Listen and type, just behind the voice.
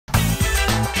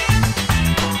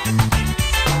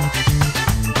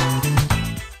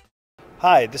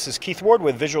Hi, this is Keith Ward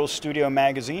with Visual Studio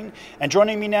Magazine, and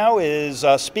joining me now is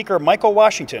speaker Michael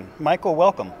Washington. Michael,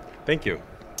 welcome. Thank you.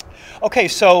 Okay,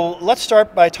 so let's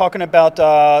start by talking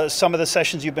about some of the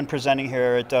sessions you've been presenting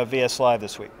here at VS Live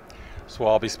this week. So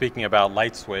I'll be speaking about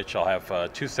LightSwitch. I'll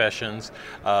have two sessions.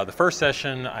 The first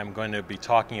session, I'm going to be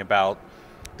talking about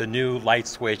the new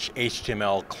LightSwitch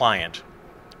HTML client,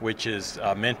 which is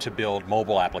meant to build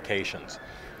mobile applications.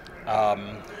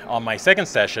 On my second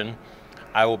session,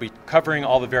 I will be covering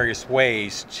all the various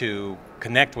ways to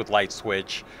connect with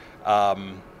LightSwitch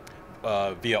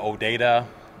via OData.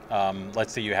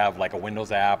 Let's say you have like a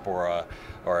Windows app or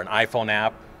an iPhone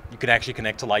app. You can actually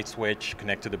connect to LightSwitch,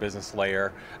 connect to the business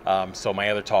layer. So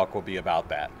my other talk will be about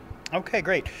that. Okay,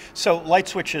 great. So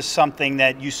LightSwitch is something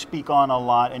that you speak on a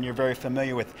lot and you're very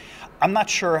familiar with. I'm not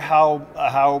sure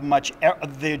how much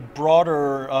the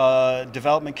broader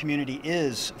development community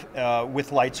is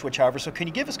with LightSwitch, however. So can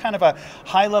you give us kind of a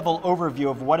high-level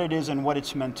overview of what it is and what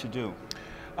it's meant to do?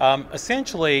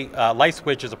 Essentially,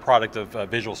 LightSwitch is a product of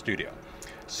Visual Studio.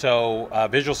 So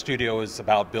Visual Studio is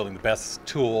about building the best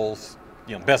tools,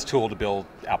 best tool to build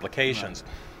applications.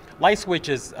 Right. LightSwitch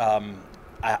is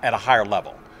at a higher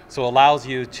level. So it allows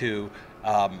you to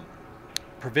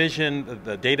provision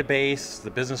the database,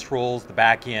 the business rules, the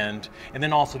back end, and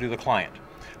then also do the client.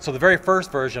 So the very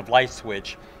first version of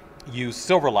LightSwitch used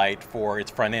Silverlight for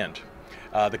its front end.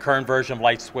 The current version of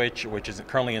LightSwitch, which is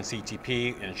currently in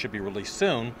CTP and should be released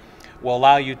soon, will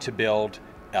allow you to build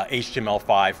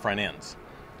HTML5 front ends.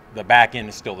 The back end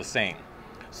is still the same.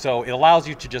 So it allows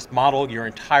you to just model your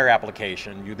entire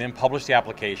application. You then publish the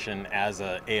application as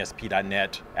a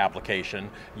ASP.NET application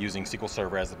using SQL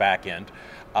Server as the back end.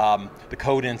 The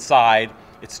code inside,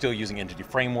 it's still using Entity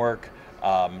Framework.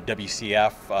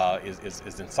 WCF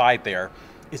is inside there.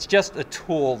 It's just a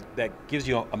tool that gives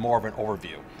you more of an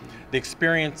overview. The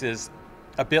experience is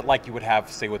a bit like you would have,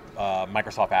 say, with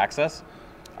Microsoft Access.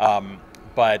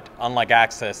 But unlike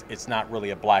Access, it's not really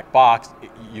a black box.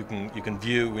 You can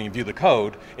view, when you view the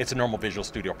code, it's a normal Visual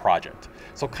Studio project.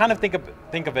 So kind of think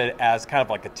of it as kind of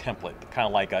like a template, kind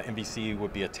of like a MVC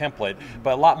would be a template,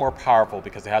 but a lot more powerful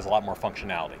because it has a lot more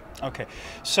functionality. Okay,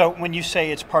 so when you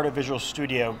say it's part of Visual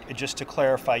Studio, just to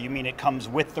clarify, you mean it comes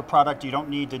with the product, you don't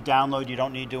need to download, you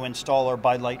don't need to install or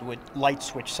buy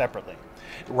LightSwitch separately?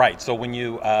 Right, so when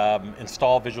you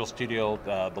install Visual Studio,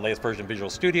 the latest version of Visual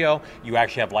Studio, you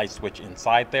actually have LightSwitch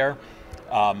inside there.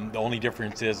 The only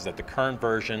difference is that the current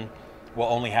version will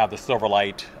only have the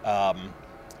Silverlight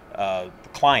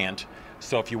client.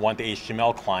 So if you want the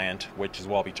HTML client, which is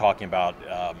what I'll be talking about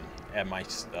at my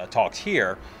talks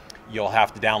here, you'll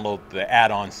have to download the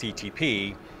add-on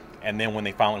CTP, and then when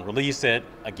they finally release it,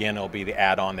 again, it'll be the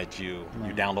add-on that you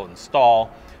download and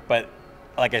install. But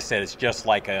like I said, it's just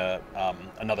like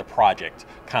another project,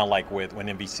 kind of like with when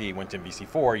MVC went to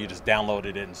MVC4, you just downloaded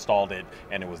it, installed it,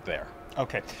 and it was there.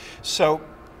 Okay, so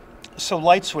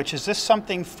LightSwitch, is this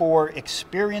something for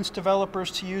experienced developers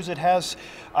to use? It has,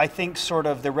 I think, sort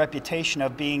of the reputation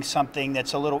of being something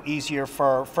that's a little easier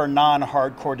for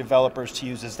non-hardcore developers to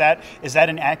use. Is that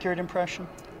an accurate impression?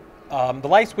 The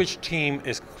LightSwitch team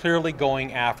is clearly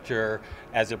going after,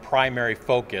 as a primary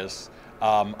focus,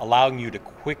 allowing you to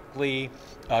quickly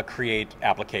create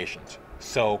applications.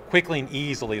 So quickly and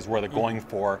easily is where they're going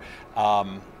for.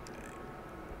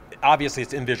 Obviously,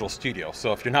 it's in Visual Studio.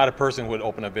 So if you're not a person who would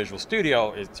open a Visual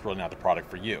Studio, it's really not the product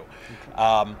for you.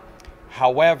 Okay.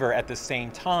 However, at the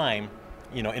same time,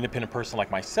 independent person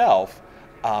like myself,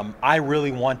 I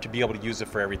really want to be able to use it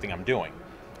for everything I'm doing.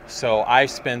 So I've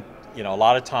spent a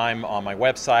lot of time on my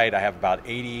website. I have about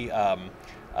 80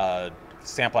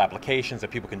 sample applications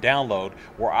that people can download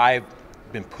where I've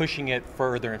been pushing it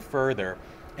further and further,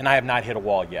 and I have not hit a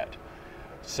wall yet.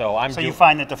 So you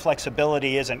find that the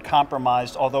flexibility isn't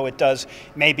compromised, although it does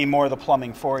maybe more of the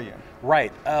plumbing for you.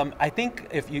 Right. I think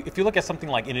if you look at something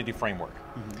like Entity Framework,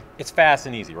 it's fast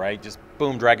and easy, right? Just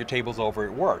boom, drag your tables over,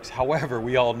 it works. However,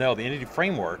 we all know the Entity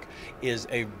Framework is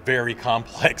a very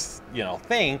complex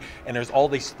thing, and there's all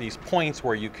these points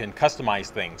where you can customize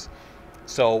things.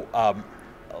 So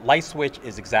LightSwitch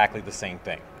is exactly the same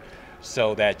thing,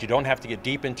 so that you don't have to get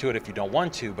deep into it if you don't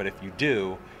want to, but if you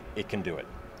do, it can do it.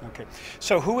 Okay,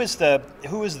 so who is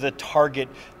the target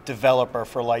developer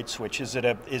for LightSwitch?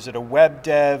 Is it a web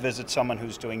dev? Is it someone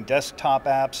who's doing desktop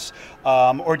apps,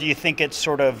 or do you think it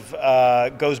sort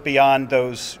of goes beyond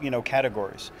those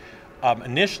categories?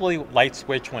 Initially,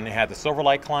 LightSwitch, when they had the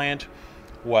Silverlight client,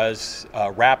 was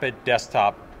rapid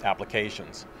desktop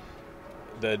applications.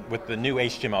 With the new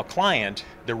HTML client,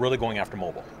 they're really going after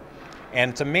mobile.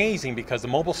 And it's amazing because the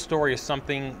mobile story is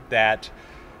something that,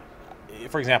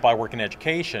 for example, I work in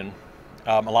education,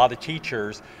 A lot of the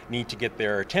teachers need to get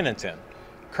their attendance in.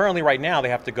 Currently, right now, they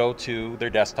have to go to their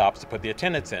desktops to put the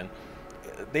attendance in.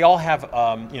 They all have,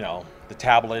 the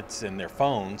tablets and their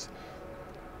phones.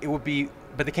 It would be,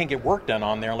 but they can't get work done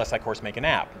on there unless I, of course, make an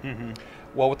app.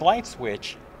 Well, with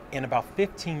LightSwitch, in about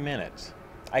 15 minutes,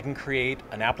 I can create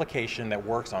an application that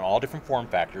works on all different form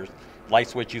factors.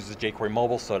 LightSwitch uses jQuery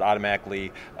Mobile, so it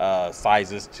automatically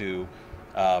sizes to,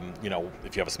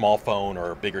 if you have a small phone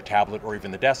or a bigger tablet or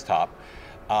even the desktop.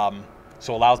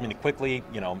 So it allows me to quickly,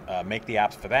 make the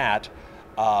apps for that.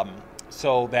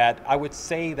 So that I would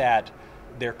say that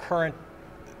their current,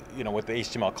 with the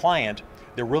HTML client,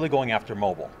 they're really going after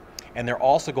mobile. And they're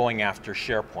also going after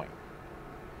SharePoint.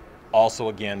 Also,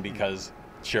 again, because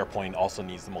SharePoint also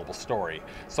needs the mobile story.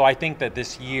 So I think that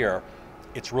this year,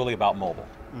 it's really about mobile.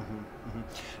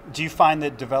 Do you find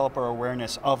that developer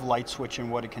awareness of LightSwitch and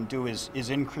what it can do is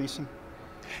increasing?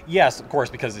 Yes, of course,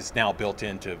 because it's now built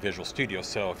into Visual Studio.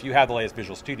 So if you have the latest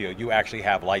Visual Studio, you actually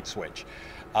have LightSwitch.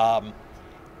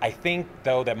 I think,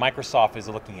 though, that Microsoft is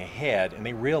looking ahead, and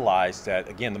they realize that,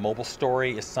 again, the mobile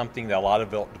story is something that a lot of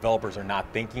developers are not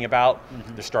thinking about.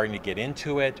 They're starting to get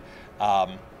into it,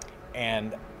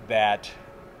 and that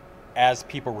as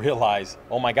people realize,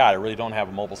 oh my God, I really don't have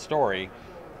a mobile story,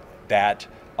 that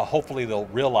hopefully they'll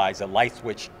realize that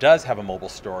LightSwitch does have a mobile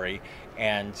story,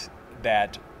 and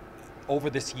that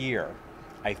over this year,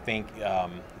 I think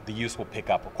the use will pick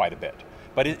up quite a bit.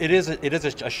 But it is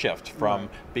a shift from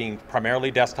being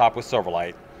primarily desktop with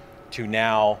Silverlight to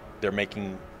now they're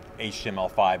making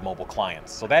HTML5 mobile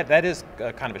clients. So that is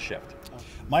kind of a shift.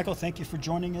 Michael, thank you for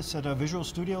joining us at Visual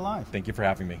Studio Live. Thank you for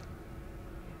having me.